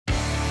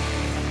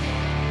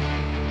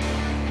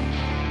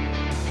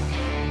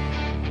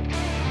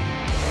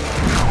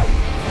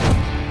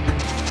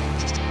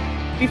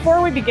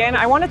Before we begin,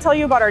 I want to tell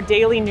you about our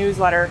daily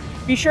newsletter.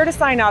 Be sure to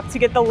sign up to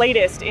get the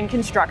latest in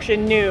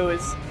construction news.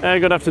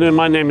 Good afternoon,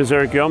 my name is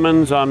Eric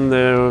Yeomans. I'm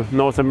the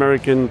North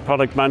American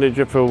Product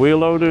Manager for wheel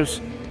loaders.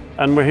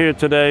 And we're here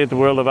today at the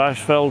World of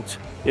Asphalt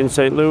in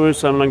St.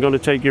 Louis, and I'm going to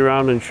take you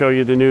around and show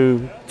you the new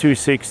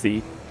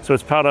 260. So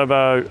it's part of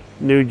our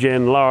new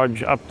gen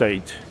large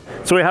update.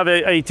 So we have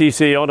a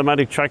ATC,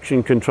 automatic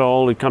traction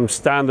control. It comes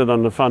standard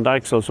on the front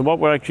axle. So what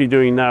we're actually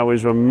doing now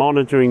is we're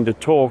monitoring the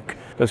torque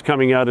that's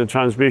coming out of the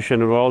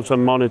transmission, and we're also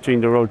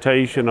monitoring the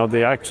rotation of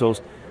the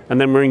axles,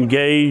 and then we're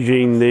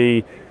engaging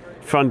the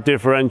front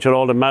differential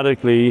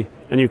automatically,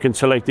 and you can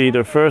select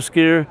either first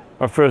gear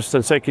or first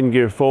and second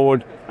gear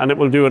forward, and it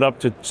will do it up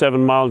to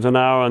 7 miles an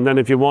hour. And then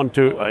if you want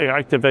to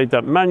activate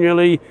that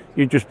manually,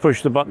 you just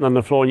push the button on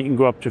the floor and you can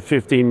go up to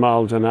 15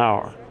 miles an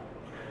hour.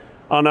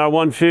 On our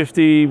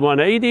 150,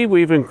 180,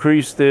 we've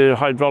increased the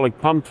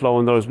hydraulic pump flow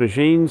in those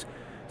machines.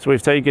 So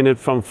we've taken it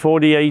from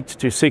 48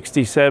 to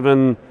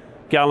 67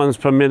 gallons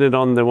per minute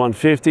on the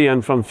 150,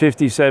 and from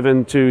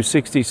 57 to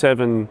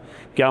 67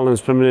 gallons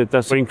per minute.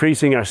 That's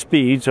increasing our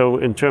speed. So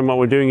in turn, what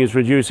we're doing is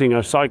reducing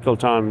our cycle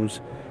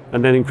times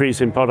and then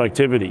increasing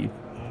productivity.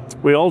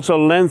 We also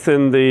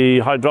lengthened the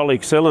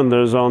hydraulic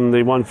cylinders on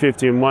the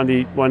 150 and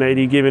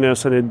 180, giving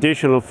us an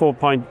additional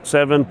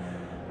 4.7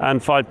 and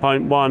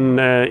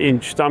 5.1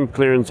 inch stump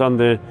clearance on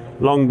the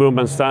long boom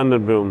and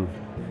standard boom.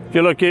 If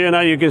you look here now,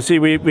 you can see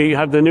we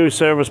have the new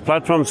service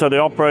platform, so the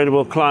operator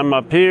will climb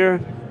up here,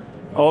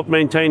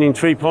 maintaining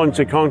 3 points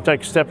of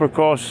contact, step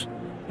across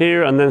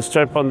here, and then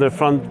step on the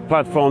front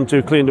platform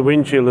to clean the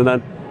windshield and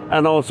that.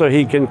 And also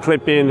he can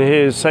clip in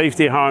his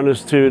safety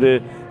harness to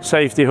the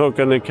safety hook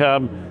on the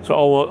cab, so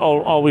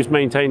always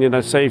maintaining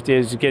that safety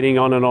as he's getting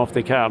on and off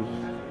the cab.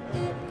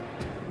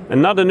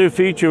 Another new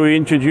feature we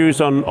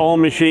introduced on all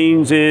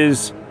machines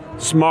is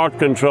smart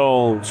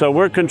control. So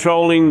we're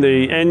controlling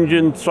the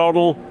engine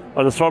throttle,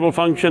 or the throttle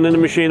function in the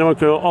machine,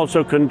 and we're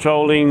also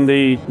controlling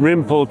the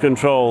rim pull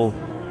control.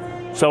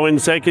 So in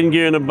second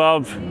gear and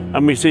above,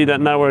 and we see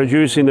that now we're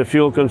reducing the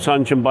fuel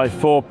consumption by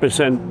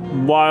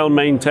 4% while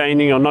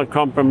maintaining or not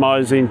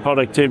compromising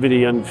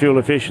productivity and fuel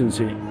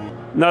efficiency.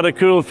 Another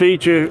cool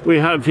feature we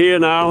have here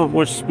now,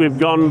 which we've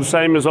gone the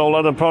same as all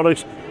other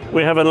products,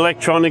 we have an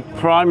electronic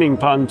priming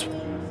punt.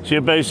 So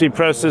you basically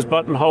press this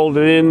button, hold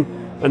it in,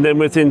 and then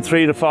within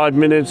 3 to 5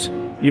 minutes,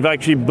 you've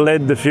actually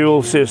bled the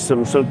fuel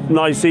system. So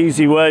nice,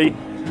 easy way.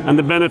 And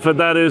the benefit of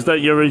that is that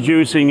you're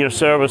reducing your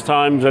service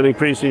times and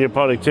increasing your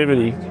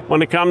productivity.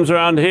 When it comes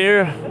around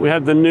here, we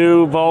have the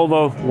new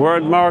Volvo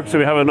word mark. So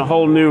we have a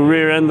whole new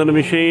rear end of the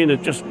machine.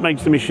 It just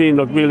makes the machine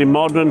look really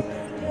modern.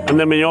 And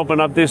then when you open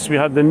up this, we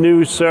have the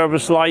new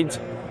service light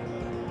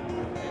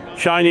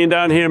shining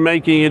down here,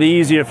 making it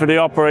easier for the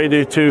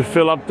operator to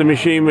fill up the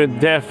machine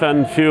with DEF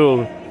and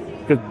fuel,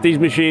 because these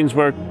machines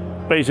work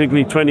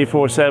basically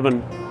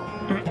 24/7.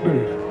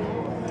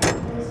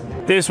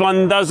 This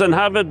one doesn't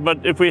have it,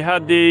 but if we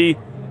had the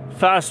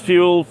fast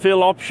fuel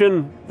fill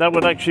option, that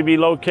would actually be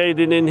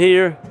located in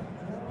here.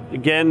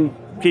 Again,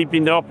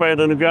 keeping the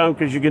operator on the ground,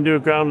 because you can do a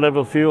ground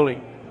level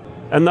fueling.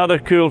 Another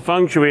cool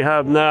function we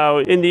have now,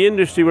 in the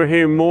industry we're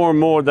hearing more and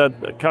more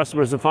that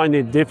customers are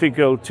finding it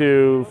difficult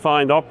to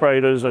find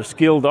operators or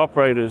skilled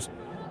operators.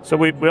 So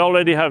we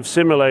already have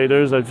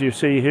simulators, as you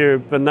see here,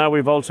 but now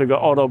we've also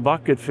got auto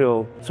bucket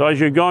fill. So as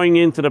you're going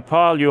into the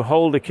pile, you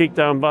hold the kick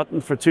down button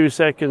for 2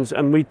 seconds,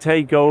 and we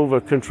take over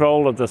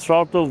control of the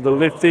throttle, the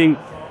lifting,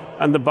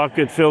 and the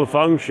bucket fill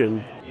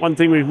function. One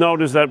thing we've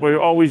noticed that we're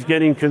always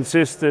getting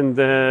consistent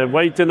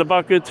weight in the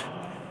bucket,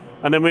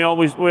 and then we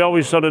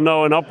always sort of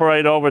know an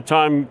operator over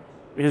time,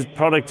 his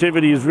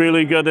productivity is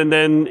really good, and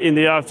then in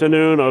the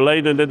afternoon or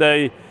late in the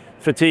day,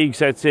 fatigue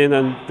sets in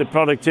and the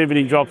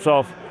productivity drops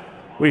off.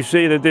 We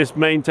see that this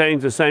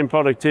maintains the same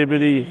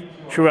productivity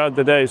throughout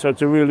the day, so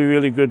it's a really,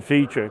 really good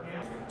feature.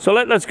 So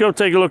let's go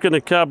take a look in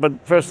the cab,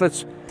 but first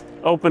let's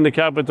open the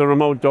cab with the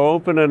remote door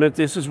opener. And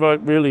this is a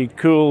really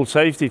cool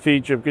safety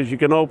feature, because you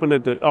can open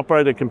it, the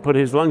operator can put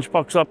his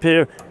lunchbox up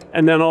here,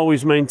 and then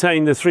always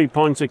maintain the 3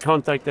 points of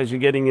contact as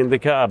you're getting in the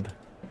cab.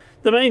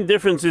 The main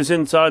difference is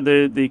inside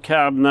the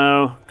cab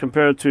now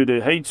compared to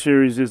the H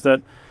series is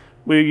that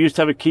we used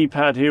to have a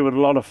keypad here with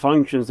a lot of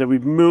functions, that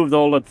we've moved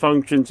all that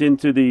functions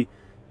into the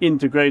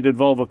integrated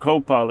Volvo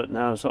Copilot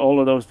now. So all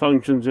of those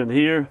functions in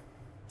here.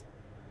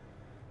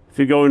 If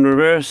you go in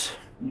reverse,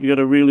 you get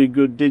a really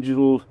good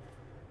digital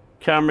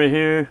camera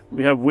here.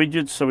 We have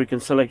widgets, so we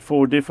can select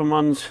 4 different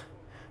ones.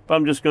 But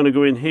I'm just going to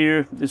go in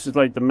here. This is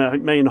like the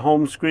main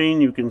home screen.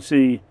 You can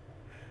see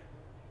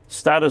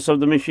status of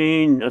the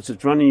machine as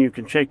it's running. You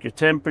can check your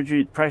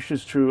temperature,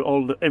 pressures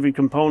through every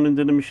component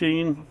in the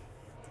machine.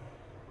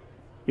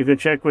 You can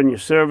check when your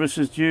service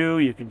is due.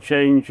 You can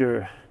change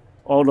your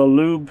auto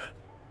lube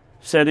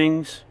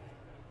settings.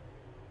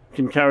 You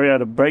can carry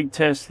out a brake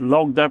test,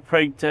 log that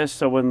brake test,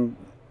 so when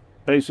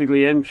basically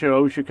MSHA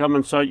or OSHA come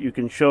on site, you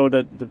can show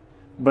that the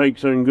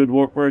brakes are in good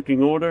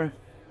working order.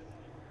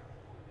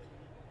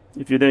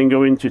 If you then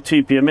go into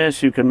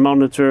TPMS, you can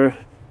monitor.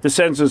 The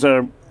sensors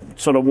are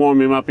sort of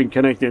warming up and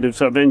connected,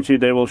 so eventually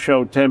they will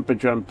show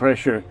temperature and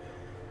pressure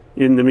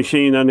in the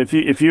machine. And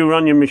if you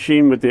run your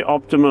machine with the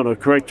optimal or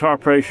correct tire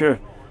pressure,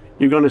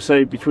 you're going to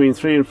save between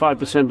 3 and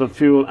 5% on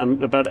fuel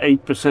and about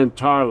 8%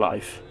 tire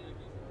life.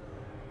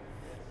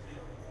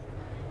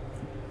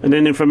 And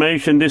then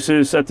information, this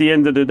is at the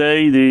end of the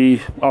day,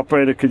 the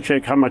operator can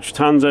check how much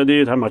tons I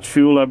did, how much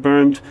fuel I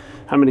burned,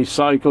 how many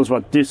cycles,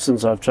 what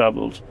distance I've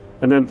traveled.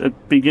 And then at the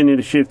beginning of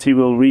the shift, he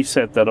will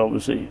reset that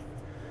obviously.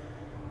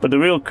 But the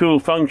real cool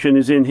function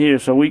is in here.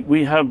 So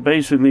we have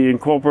basically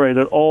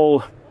incorporated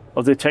all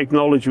of the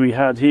technology we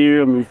had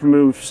here, and we've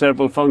moved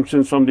several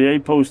functions from the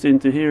A-post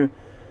into here.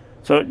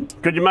 So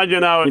could you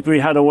imagine now if we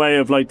had a way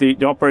of like the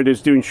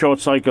operators doing short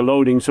cycle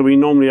loading, so we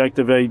normally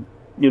activate,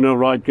 you know,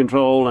 ride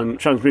control and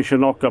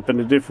transmission lockup in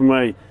a different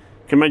way.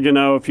 Can you imagine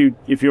now if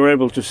you're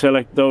able to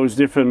select those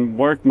different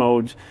work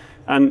modes,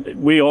 and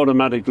we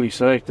automatically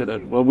selected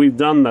it. Well, we've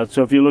done that.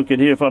 So if you look at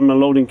here, if I'm a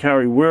loading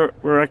carry,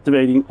 we're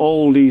activating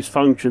all these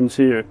functions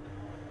here.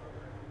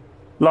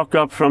 Lock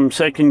up from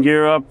second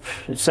gear up,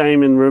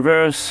 same in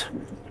reverse,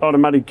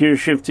 automatic gear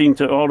shifting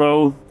to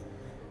auto.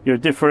 Your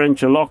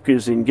differential lock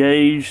is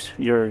engaged,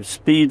 your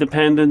speed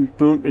dependent,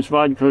 boom, it's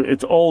ride control.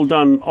 It's all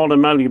done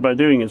automatically by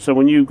doing it. So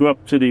when you go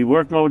up to the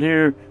work mode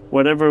here,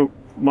 whatever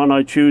one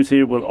I choose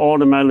here will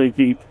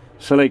automatically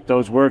select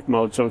those work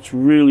modes. So it's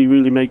really,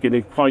 really making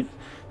it quite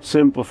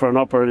simple for an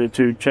operator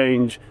to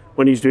change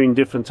when he's doing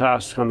different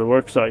tasks on the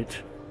work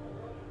site.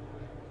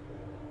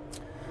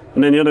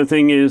 And then the other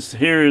thing is,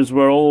 here is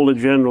where all the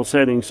general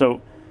settings.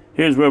 So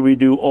here's where we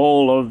do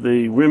all of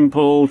the rim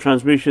pull,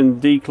 transmission,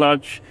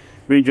 declutch,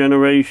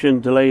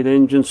 regeneration, delayed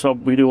engine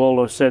sub. We do all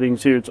those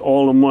settings here. It's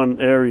all in one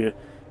area.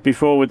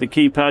 Before with the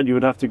keypad you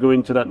would have to go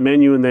into that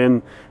menu and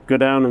then go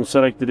down and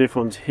select the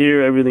different ones.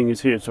 Here everything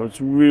is here, so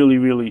it's really,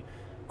 really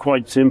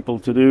quite simple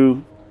to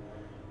do.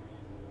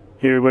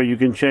 Here where you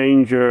can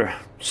change your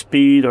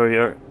speed or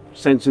your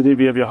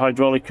sensitivity of your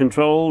hydraulic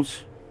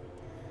controls.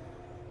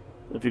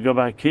 If you go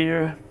back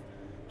here,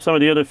 some of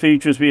the other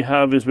features we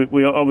have is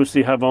we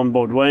obviously have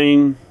onboard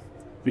weighing.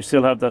 We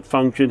still have that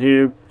function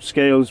here,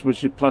 scales,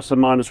 which is plus or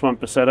minus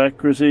 1%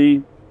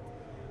 accuracy.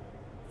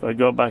 If I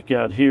go back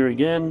out here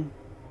again,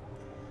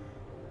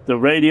 the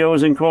radio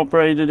is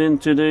incorporated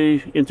into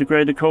the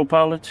integrated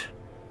co-pilot.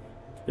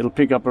 It'll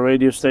pick up a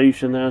radio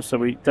station now,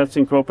 so that's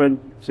incorporated.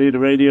 See the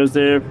radio's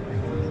there.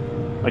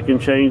 I can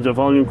change the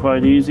volume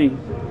quite easy.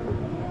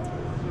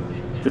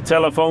 The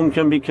telephone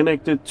can be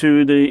connected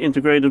to the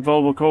integrated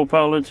Volvo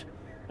co-pilot,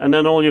 and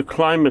then all your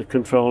climate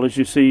control, as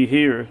you see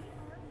here.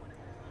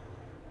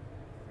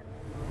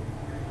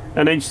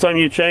 And each time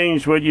you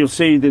change, well, you'll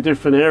see the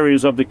different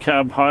areas of the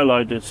cab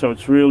highlighted, so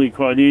it's really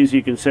quite easy.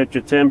 You can set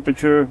your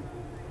temperature.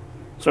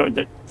 So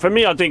for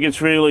me, I think it's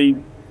really,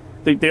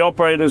 the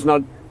operator's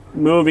not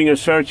moving or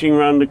searching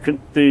around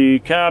the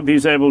cab.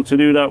 He's able to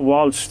do that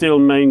while still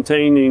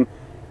maintaining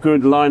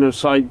good line of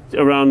sight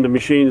around the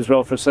machine as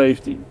well for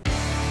safety.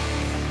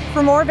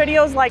 For more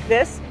videos like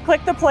this,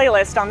 click the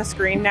playlist on the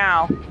screen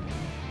now.